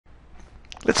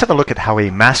Let's have a look at how a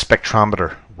mass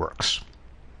spectrometer works.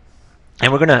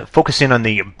 And we're going to focus in on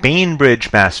the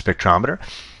Bainbridge mass spectrometer,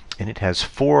 and it has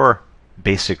four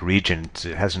basic regions.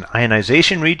 It has an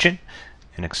ionization region,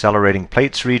 an accelerating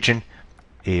plates region,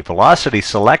 a velocity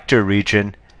selector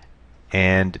region,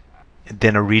 and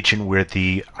then a region where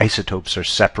the isotopes are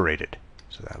separated.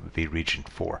 So that would be region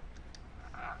 4.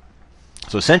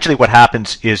 So essentially what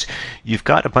happens is you've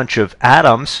got a bunch of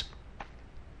atoms.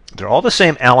 They're all the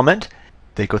same element.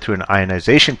 They go through an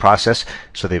ionization process,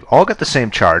 so they've all got the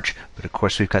same charge, but of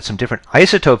course we've got some different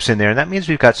isotopes in there, and that means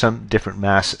we've got some different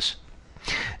masses.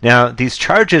 Now these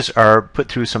charges are put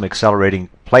through some accelerating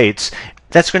plates.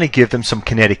 That's going to give them some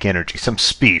kinetic energy, some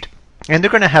speed, and they're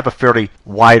going to have a fairly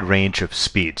wide range of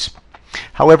speeds.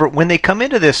 However, when they come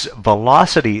into this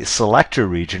velocity selector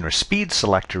region or speed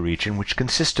selector region, which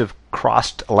consists of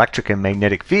crossed electric and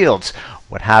magnetic fields,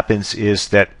 what happens is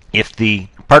that if the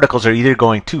particles are either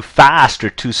going too fast or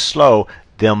too slow,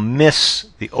 they'll miss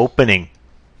the opening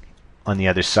on the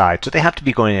other side. So they have to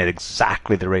be going at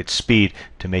exactly the right speed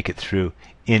to make it through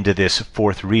into this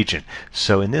fourth region.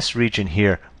 So in this region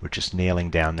here, we're just nailing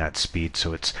down that speed,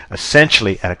 so it's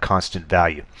essentially at a constant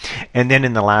value. And then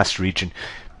in the last region,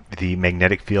 the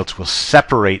magnetic fields will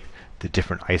separate the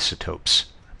different isotopes.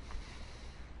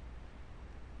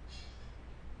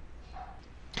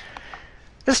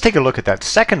 Let's take a look at that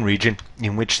second region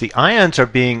in which the ions are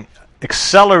being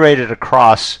accelerated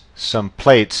across some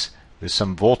plates with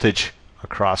some voltage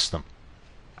across them.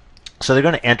 So they're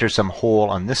going to enter some hole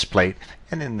on this plate,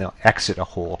 and then they'll exit a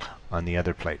hole on the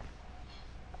other plate.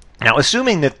 Now,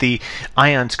 assuming that the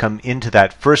ions come into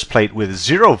that first plate with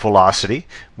zero velocity,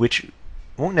 which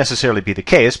won't necessarily be the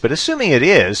case, but assuming it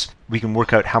is, we can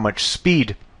work out how much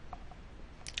speed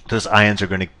those ions are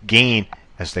going to gain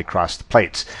as they cross the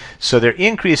plates. So their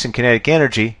increase in kinetic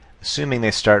energy, assuming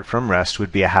they start from rest,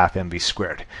 would be a half mv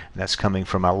squared. And that's coming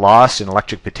from a loss in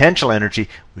electric potential energy,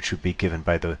 which would be given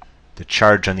by the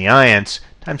charge on the ions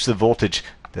times the voltage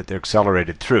that they're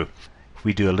accelerated through. If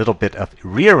we do a little bit of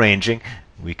rearranging,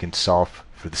 we can solve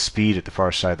for the speed at the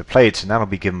far side of the plates, and that'll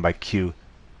be given by Q,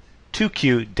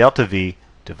 2Q delta V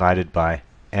divided by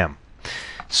M.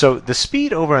 So the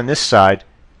speed over on this side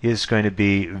is going to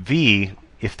be V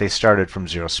if they started from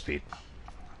zero speed.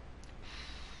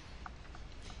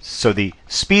 So the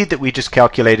speed that we just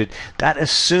calculated, that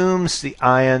assumes the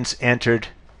ions entered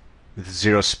with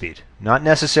zero speed. Not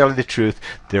necessarily the truth.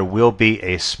 There will be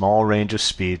a small range of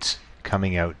speeds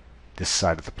coming out this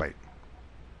side of the plate.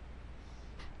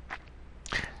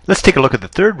 Let's take a look at the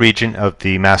third region of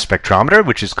the mass spectrometer,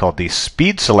 which is called the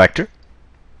speed selector.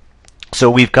 So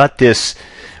we've got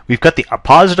the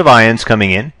positive ions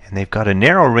coming in, and they've got a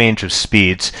narrow range of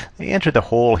speeds. They enter the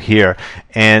hole here,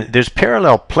 and there's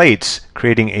parallel plates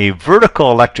creating a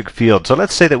vertical electric field. So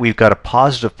let's say that we've got a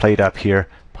positive plate up here,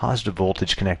 positive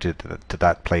voltage connected to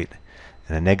that plate,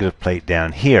 and a negative plate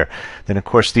down here. Then of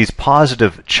course these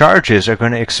positive charges are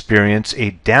going to experience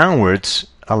a downwards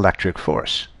electric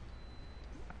force.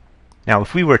 Now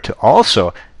if we were to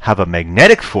also have a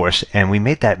magnetic force and we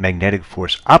made that magnetic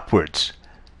force upwards,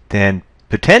 then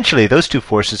potentially those two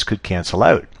forces could cancel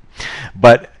out.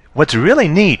 But what's really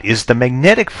neat is the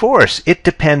magnetic force. It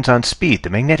depends on speed. The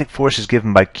magnetic force is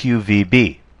given by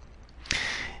QVB.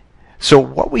 So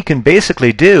what we can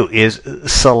basically do is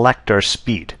select our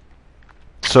speed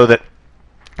so that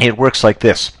it works like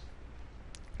this.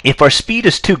 If our speed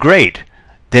is too great,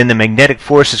 then the magnetic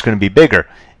force is going to be bigger,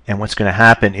 and what's going to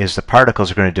happen is the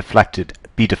particles are going to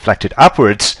be deflected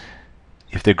upwards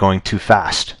if they're going too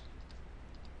fast.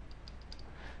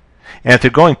 And if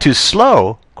they're going too slow,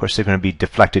 of course they're going to be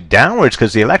deflected downwards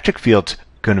because the electric field's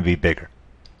going to be bigger.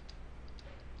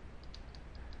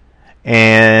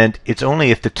 And it's only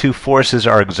if the two forces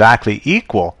are exactly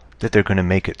equal that they're going to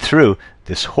make it through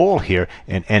this hole here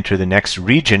and enter the next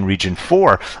region, region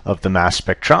 4 of the mass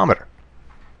spectrometer.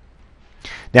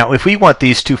 Now if we want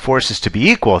these two forces to be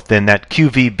equal, then that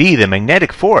QVB, the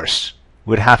magnetic force,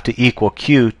 would have to equal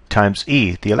Q times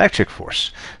E, the electric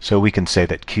force. So we can say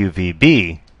that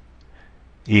QVB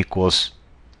equals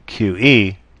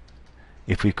QE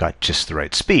if we've got just the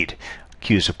right speed.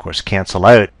 Q's of course cancel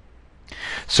out.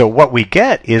 So what we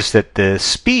get is that the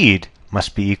speed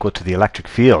must be equal to the electric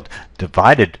field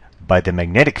divided by the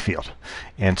magnetic field.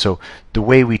 And so the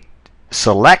way we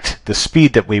select the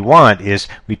speed that we want is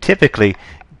we typically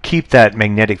keep that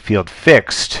magnetic field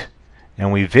fixed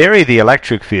and we vary the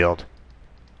electric field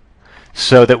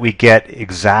so that we get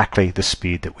exactly the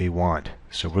speed that we want.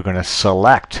 So we're going to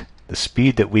select the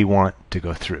speed that we want to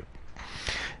go through.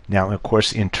 Now, of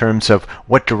course, in terms of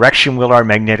what direction will our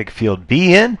magnetic field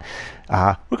be in,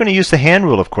 we're going to use the hand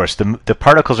rule, of course. The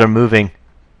particles are moving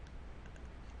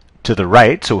to the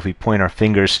right. So if we point our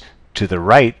fingers to the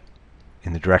right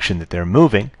in the direction that they're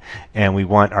moving, and we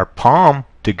want our palm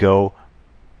to go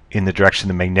in the direction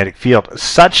of the magnetic field,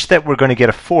 such that we're going to get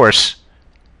a force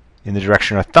in the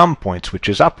direction our thumb points, which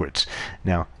is upwards.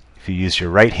 Now, if you use your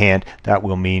right hand, that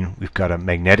will mean we've got a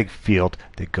magnetic field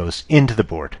that goes into the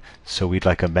board. So we'd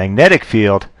like a magnetic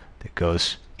field that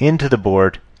goes into the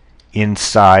board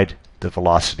inside the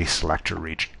velocity selector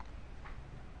region.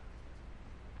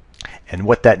 And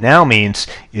what that now means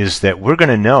is that we're going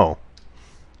to know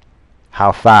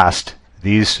how fast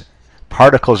these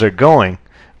particles are going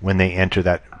when they enter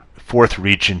that fourth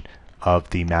region of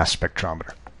the mass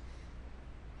spectrometer.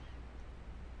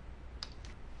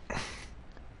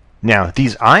 Now,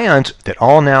 these ions that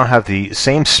all now have the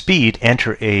same speed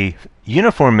enter a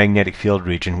uniform magnetic field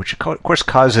region, which of course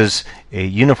causes a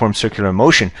uniform circular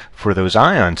motion for those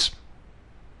ions.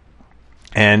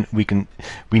 And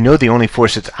we know the only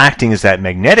force that's acting is that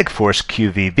magnetic force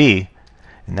QVB,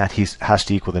 and that has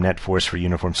to equal the net force for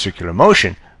uniform circular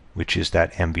motion, which is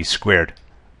that mv squared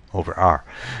over r.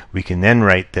 We can then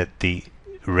write that the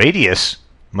radius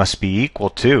must be equal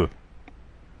to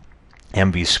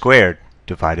mv squared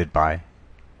divided by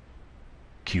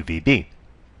QVB.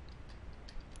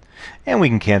 And we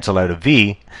can cancel out a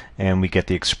v, and we get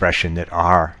the expression that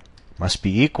r must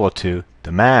be equal to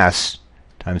the mass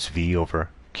times v over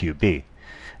qb.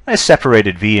 I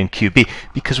separated v and qb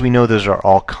because we know those are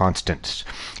all constants,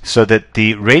 so that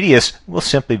the radius will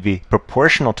simply be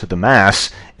proportional to the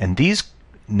mass, and these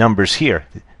numbers here,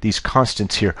 these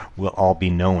constants here, will all be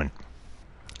known.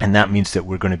 And that means that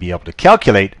we're going to be able to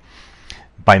calculate,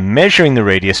 by measuring the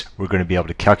radius, we're going to be able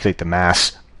to calculate the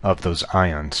mass of those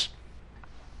ions.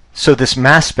 So this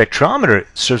mass spectrometer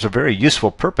serves a very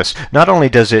useful purpose. Not only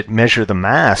does it measure the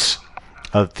mass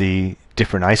of the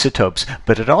different isotopes,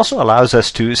 but it also allows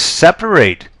us to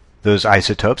separate those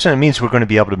isotopes, and it means we're going to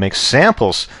be able to make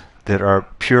samples that are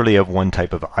purely of one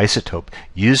type of isotope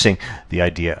using the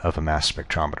idea of a mass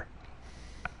spectrometer.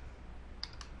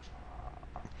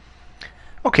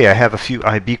 Okay, I have a few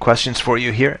IB questions for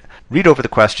you here. Read over the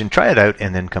question, try it out,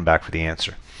 and then come back for the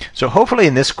answer. So hopefully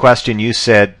in this question you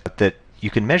said that you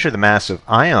can measure the mass of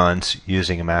ions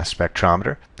using a mass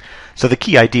spectrometer. So the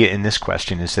key idea in this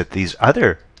question is that these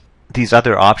other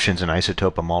options, an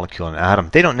isotope, a molecule, an atom,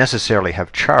 they don't necessarily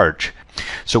have charge.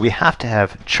 So we have to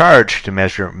have charge to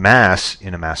measure mass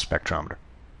in a mass spectrometer.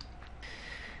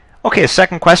 Okay, a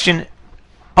second question.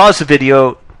 Pause the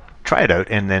video, try it out,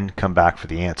 and then come back for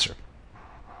the answer.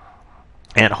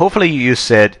 And hopefully you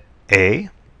said A,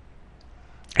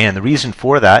 and the reason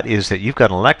for that is that you've got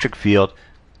an electric field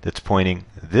that's pointing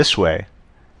this way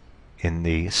in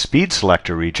the speed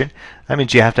selector region. That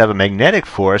means you have to have a magnetic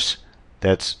force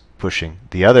that's pushing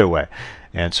the other way.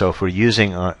 And so if we're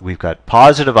using, we've got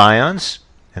positive ions,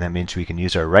 and that means we can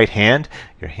use our right hand.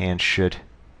 Your hand should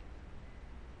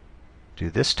do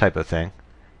this type of thing,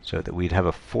 so that we'd have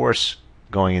a force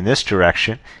going in this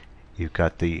direction. You've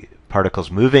got the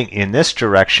particles moving in this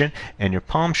direction, and your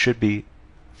palm should be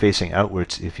facing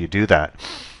outwards if you do that.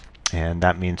 And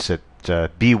that means that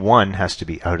B1 has to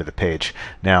be out of the page.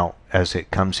 Now, as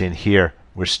it comes in here,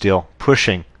 we're still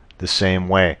pushing the same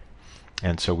way.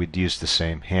 And so we'd use the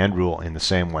same hand rule in the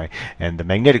same way. And the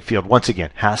magnetic field, once again,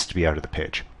 has to be out of the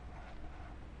page.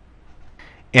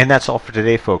 And that's all for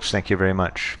today, folks. Thank you very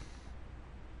much.